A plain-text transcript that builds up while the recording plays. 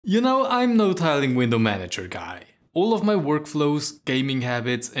You know, I'm no tiling window manager guy. All of my workflows, gaming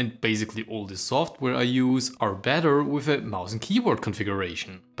habits and basically all the software I use are better with a mouse and keyboard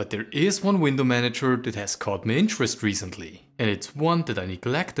configuration. But there is one window manager that has caught my interest recently. And it's one that I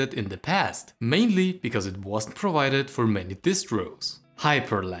neglected in the past, mainly because it wasn't provided for many distros.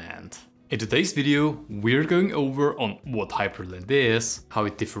 Hyprland. In today's video, we're going over on what Hyprland is, how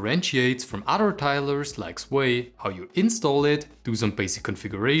it differentiates from other tilers like Sway, how you install it, do some basic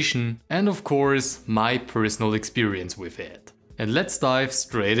configuration, and of course, my personal experience with it. And let's dive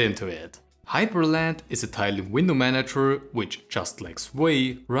straight into it. Hyprland is a tiling window manager which, just like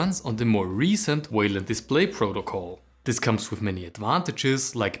Sway, runs on the more recent Wayland display protocol. This comes with many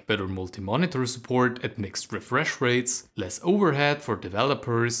advantages like better multi-monitor support at mixed refresh rates, less overhead for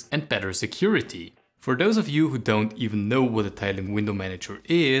developers and better security. For those of you who don't even know what a tiling window manager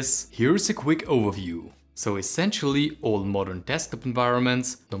is, here's a quick overview. So essentially all modern desktop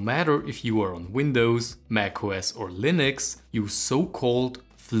environments, no matter if you are on Windows, macOS or Linux, use so-called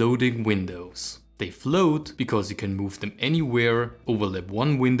floating windows. They float because you can move them anywhere, overlap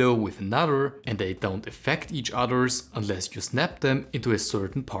one window with another, and they don't affect each other's unless you snap them into a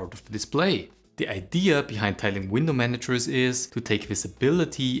certain part of the display. The idea behind tiling window managers is to take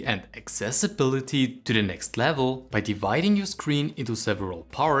visibility and accessibility to the next level by dividing your screen into several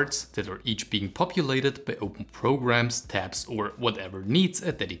parts that are each being populated by open programs, tabs or whatever needs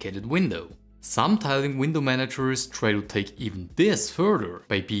a dedicated window. Some tiling window managers try to take even this further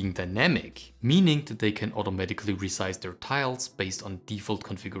by being dynamic, meaning that they can automatically resize their tiles based on default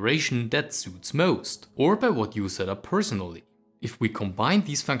configuration that suits most, or by what you set up personally. If we combine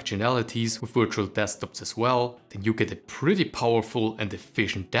these functionalities with virtual desktops as well, then you get a pretty powerful and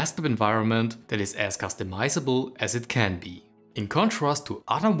efficient desktop environment that is as customizable as it can be. In contrast to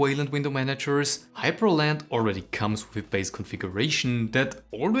other Wayland window managers, Hyprland already comes with a base configuration that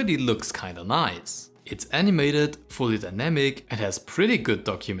already looks kinda nice. It's animated, fully dynamic and has pretty good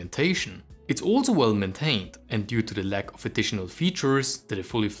documentation. It's also well maintained, and due to the lack of additional features that a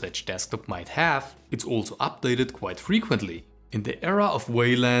fully fledged desktop might have, it's also updated quite frequently. In the era of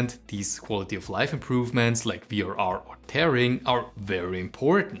Wayland, these quality of life improvements like VRR or tearing are very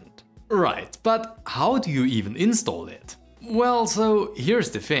important. Right, but how do you even install it? Well, so here's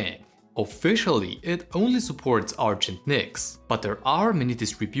the thing. Officially, it only supports Arch and Nix, but there are many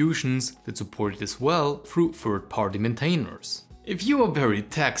distributions that support it as well through third-party maintainers. If you are very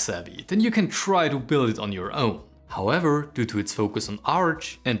tech-savvy, then you can try to build it on your own. However, due to its focus on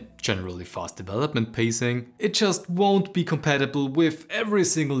Arch and generally fast development pacing, it just won't be compatible with every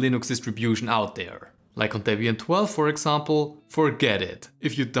single Linux distribution out there. Like on Debian 12 for example, forget it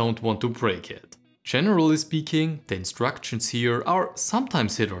if you don't want to break it. Generally speaking, the instructions here are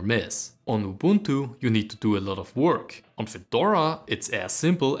sometimes hit or miss. On Ubuntu, you need to do a lot of work. On Fedora, it's as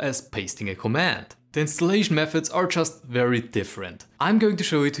simple as pasting a command. The installation methods are just very different. I'm going to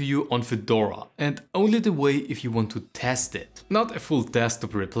show it to you on Fedora, and only the way if you want to test it, not a full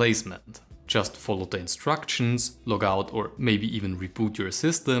desktop replacement. Just follow the instructions, log out or maybe even reboot your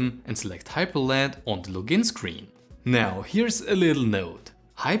system and select Hyprland on the login screen. Now here's a little note.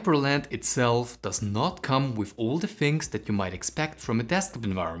 Hyprland itself does not come with all the things that you might expect from a desktop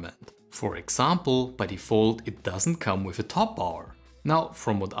environment. For example, by default it doesn't come with a top bar. Now,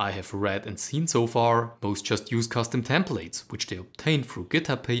 from what I have read and seen so far, most just use custom templates, which they obtain through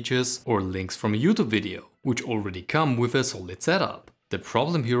GitHub pages or links from a YouTube video, which already come with a solid setup. The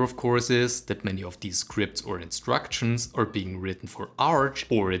problem here of course is that many of these scripts or instructions are being written for Arch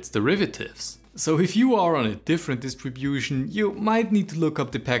or its derivatives. So if you are on a different distribution, you might need to look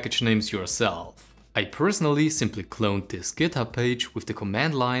up the package names yourself. I personally simply cloned this GitHub page with the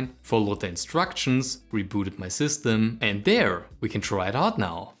command line, followed the instructions, rebooted my system, and there, we can try it out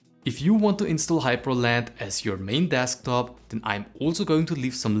now. If you want to install Hyprland as your main desktop, then I'm also going to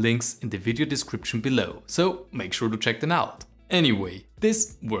leave some links in the video description below, so make sure to check them out. Anyway,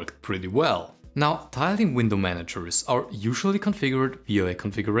 this worked pretty well. Now, tiling window managers are usually configured via a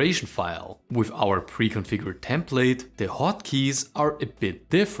configuration file. With our pre-configured template, the hotkeys are a bit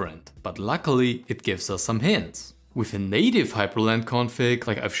different, but luckily it gives us some hints. With a native Hyprland config,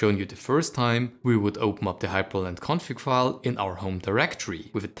 like I've shown you the first time, we would open up the Hyprland config file in our home directory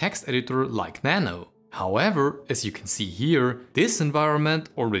with a text editor like Nano. However, as you can see here, this environment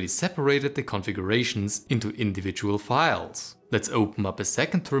already separated the configurations into individual files. Let's open up a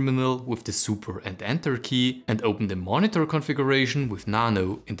second terminal with the super and enter key and open the monitor configuration with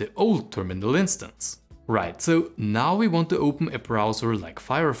Nano in the old terminal instance. Right, so now we want to open a browser like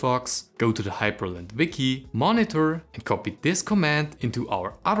Firefox, go to the Hyprland wiki, monitor and copy this command into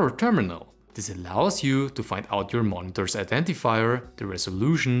our other terminal. This allows you to find out your monitor's identifier, the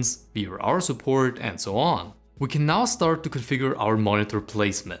resolutions, VRR support, and so on. We can now start to configure our monitor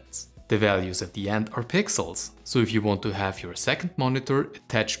placements. The values at the end are pixels, so if you want to have your second monitor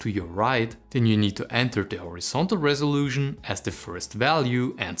attached to your right, then you need to enter the horizontal resolution as the first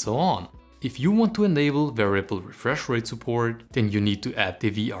value and so on. If you want to enable variable refresh rate support, then you need to add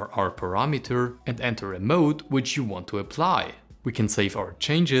the VRR parameter and enter a mode which you want to apply. We can save our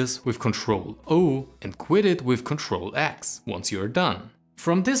changes with Ctrl-O and quit it with Ctrl-X once you're done.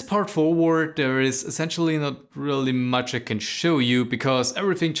 From this part forward, there is essentially not really much I can show you because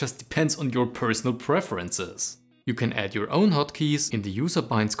everything just depends on your personal preferences. You can add your own hotkeys in the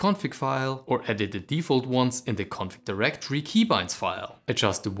userbinds config file or edit the default ones in the config directory keybinds file.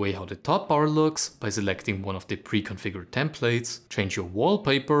 Adjust the way how the top bar looks by selecting one of the pre-configured templates, change your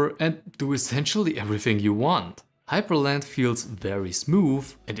wallpaper and do essentially everything you want. Hyprland feels very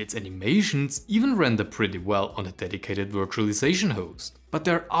smooth and its animations even render pretty well on a dedicated virtualization host. But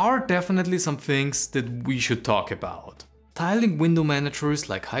there are definitely some things that we should talk about. Tiling window managers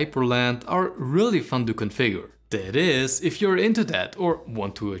like Hyprland are really fun to configure. That is, if you're into that or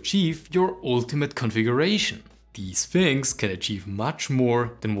want to achieve your ultimate configuration. These things can achieve much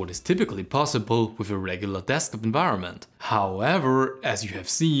more than what is typically possible with a regular desktop environment. However, as you have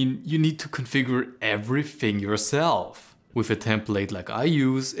seen, you need to configure everything yourself. With a template like I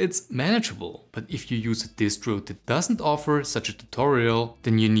use, it's manageable, but if you use a distro that doesn't offer such a tutorial,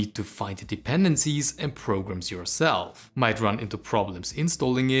 then you need to find the dependencies and programs yourself. Might run into problems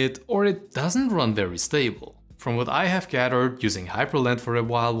installing it, or it doesn't run very stable. From what I have gathered using Hyprland for a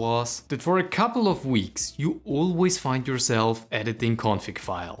while was that for a couple of weeks you always find yourself editing config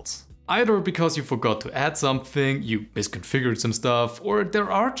files. Either because you forgot to add something, you misconfigured some stuff, or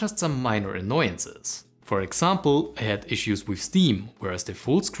there are just some minor annoyances. For example, I had issues with Steam, whereas the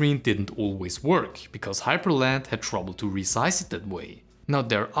full screen didn't always work, because Hyprland had trouble to resize it that way. Now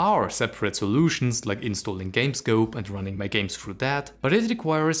there are separate solutions like installing GameScope and running my games through that, but it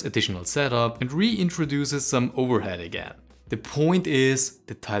requires additional setup and reintroduces some overhead again. The point is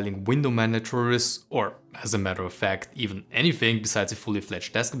that tiling window managers, or as a matter of fact even anything besides a fully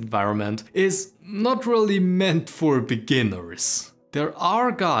fledged desktop environment, is not really meant for beginners. There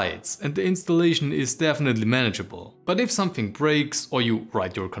are guides and the installation is definitely manageable, but if something breaks or you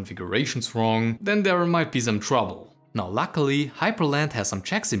write your configurations wrong, then there might be some trouble. Now luckily, Hyprland has some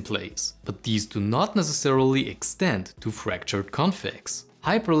checks in place, but these do not necessarily extend to fractured configs.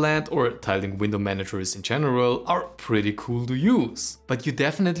 Hyprland or tiling window managers in general are pretty cool to use, but you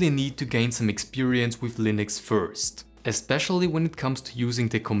definitely need to gain some experience with Linux first. Especially when it comes to using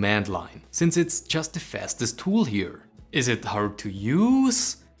the command line, since it's just the fastest tool here. Is it hard to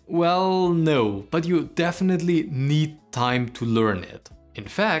use? Well, no, but you definitely need time to learn it. In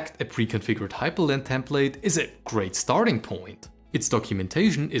fact, a pre-configured Hyprland template is a great starting point. Its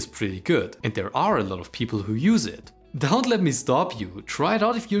documentation is pretty good and there are a lot of people who use it. Don't let me stop you, try it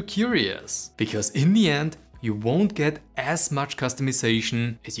out if you're curious. Because in the end, you won't get as much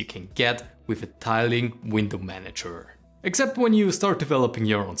customization as you can get with a tiling window manager. Except when you start developing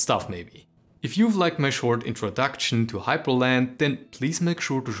your own stuff maybe. If you've liked my short introduction to Hyprland, then please make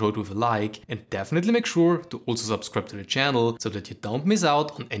sure to show it with a like and definitely make sure to also subscribe to the channel so that you don't miss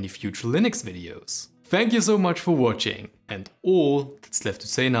out on any future Linux videos. Thank you so much for watching, and all that's left to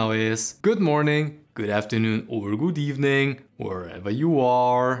say now is good morning, good afternoon or good evening, wherever you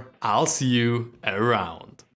are. I'll see you around.